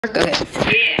Okay.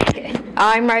 Okay.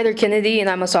 I'm Ryder Kennedy, and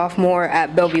I'm a sophomore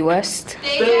at Bellevue West.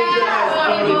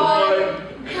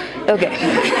 Okay.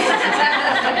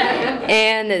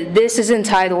 And this is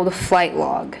entitled Flight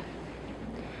Log.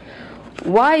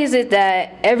 Why is it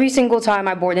that every single time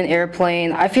I board an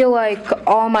airplane, I feel like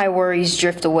all my worries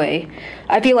drift away?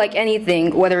 I feel like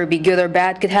anything, whether it be good or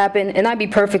bad, could happen, and I'd be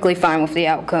perfectly fine with the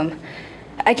outcome.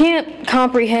 I can't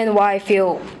comprehend why I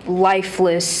feel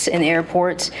lifeless in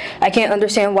airports. I can't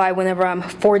understand why whenever I'm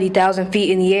 40,000 feet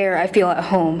in the air, I feel at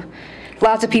home.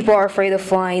 Lots of people are afraid of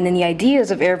flying and the ideas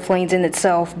of airplanes in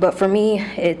itself, but for me,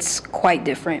 it's quite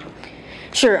different.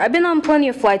 Sure, I've been on plenty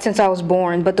of flights since I was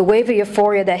born, but the wave of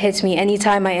euphoria that hits me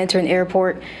anytime I enter an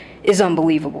airport is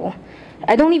unbelievable.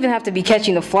 I don't even have to be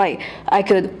catching the flight. I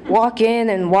could walk in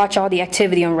and watch all the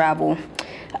activity unravel.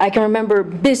 I can remember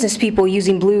business people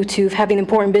using Bluetooth, having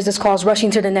important business calls, rushing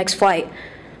to the next flight,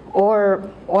 or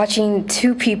watching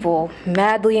two people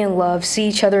madly in love see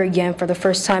each other again for the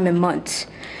first time in months.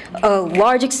 A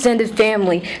large extended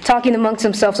family talking amongst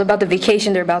themselves about the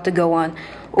vacation they're about to go on,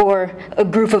 or a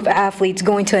group of athletes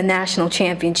going to a national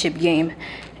championship game.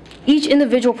 Each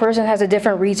individual person has a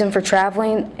different reason for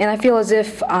traveling, and I feel as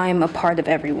if I'm a part of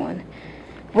everyone.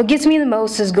 What gets me the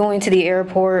most is going to the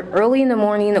airport early in the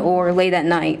morning or late at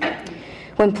night,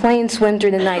 when planes swim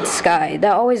through the night sky.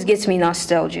 That always gets me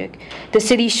nostalgic. The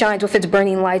city shines with its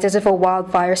burning lights as if a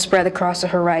wildfire spread across the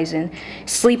horizon.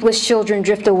 Sleepless children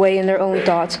drift away in their own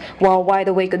thoughts, while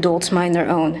wide-awake adults mind their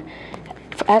own.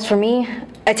 As for me,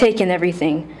 I take in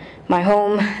everything. My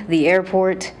home, the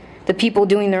airport, the people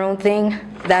doing their own thing,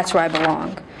 that's where I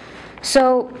belong.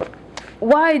 So,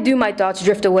 why do my thoughts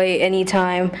drift away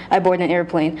anytime I board an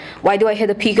airplane? Why do I hit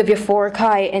a peak of euphoric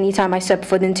high anytime I step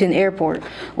foot into an airport?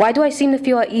 Why do I seem to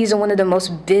feel at ease in one of the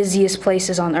most busiest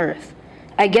places on earth?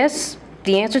 I guess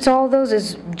the answer to all of those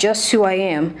is just who I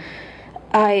am.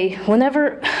 I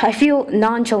feel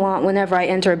nonchalant whenever I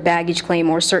enter a baggage claim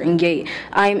or a certain gate.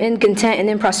 I am in content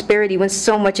and in prosperity when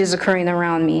so much is occurring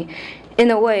around me. In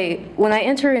a way, when I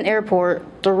enter an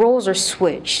airport, the roles are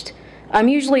switched. I'm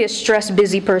usually a stressed,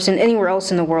 busy person anywhere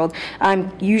else in the world.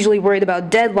 I'm usually worried about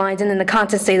deadlines and in a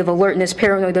constant state of alertness,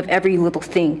 paranoid of every little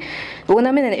thing. But when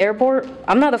I'm in an airport,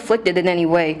 I'm not afflicted in any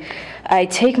way. I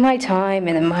take my time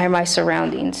and admire my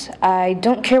surroundings. I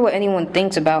don't care what anyone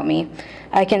thinks about me.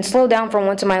 I can slow down for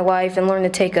once in my life and learn to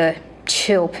take a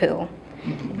chill pill.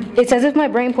 It's as if my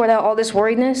brain poured out all this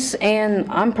worriedness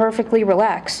and I'm perfectly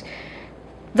relaxed.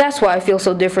 That's why I feel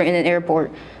so different in an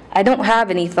airport. I don't have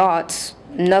any thoughts.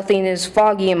 Nothing is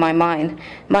foggy in my mind.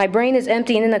 My brain is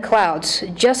empty and in the clouds,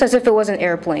 just as if it was an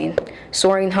airplane,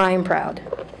 soaring high and proud.